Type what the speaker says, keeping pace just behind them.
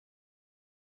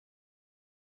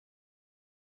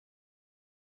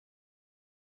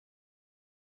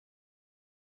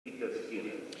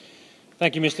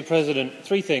Thank you, Mr. President.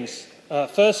 Three things.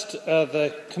 First,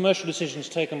 the commercial decisions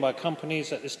taken by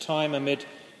companies at this time amid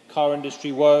car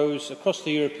industry woes across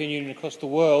the European Union, across the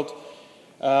world,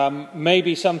 may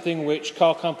be something which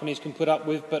car companies can put up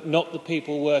with, but not the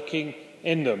people working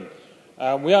in them.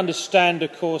 We understand,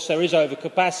 of course, there is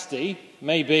overcapacity,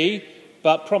 maybe,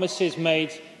 but promises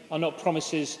made are not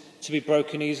promises to be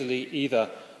broken easily either.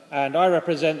 And I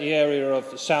represent the area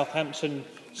of Southampton,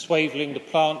 Swaythling, the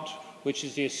plant, which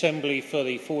is the assembly for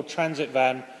the Ford Transit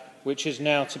van, which is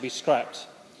now to be scrapped.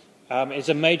 It's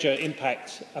a major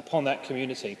impact upon that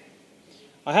community.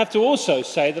 I have to also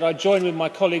say that I join with my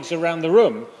colleagues around the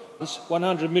room,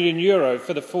 €100 million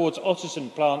for the Ford's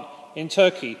Ottoson plant in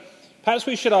Turkey. Perhaps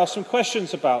we should ask some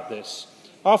questions about this.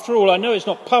 After all, I know it's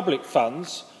not public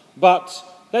funds, but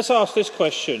let's ask this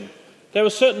question. There are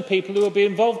certain people who will be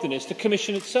involved in this. The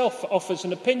Commission itself offers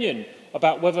an opinion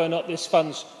about whether or not these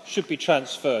funds should be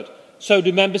transferred. So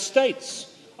do Member States.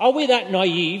 Are we that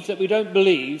naive that we don't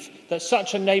believe that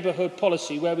such a neighbourhood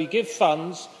policy where we give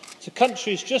funds to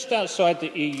countries just outside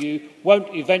the EU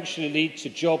won't eventually lead to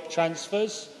job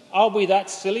transfers? Are we that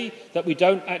silly that we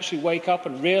don't actually wake up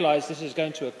and realise this is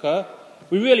going to occur?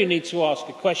 We really need to ask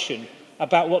a question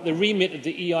about what the remit of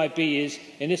the EIB is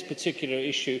in this particular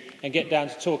issue and get down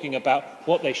to talking about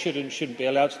what they should and shouldn't be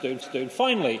allowed to do. And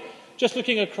finally, just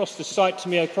looking across the site to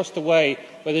me, across the way,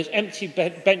 where there's empty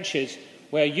benches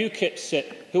where UKIP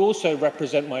sit, who also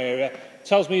represent my area,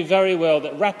 tells me very well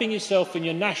that wrapping yourself in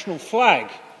your national flag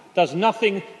does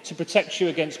nothing to protect you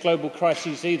against global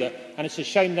crises either, and it's a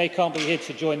shame they can't be here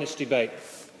to join this debate.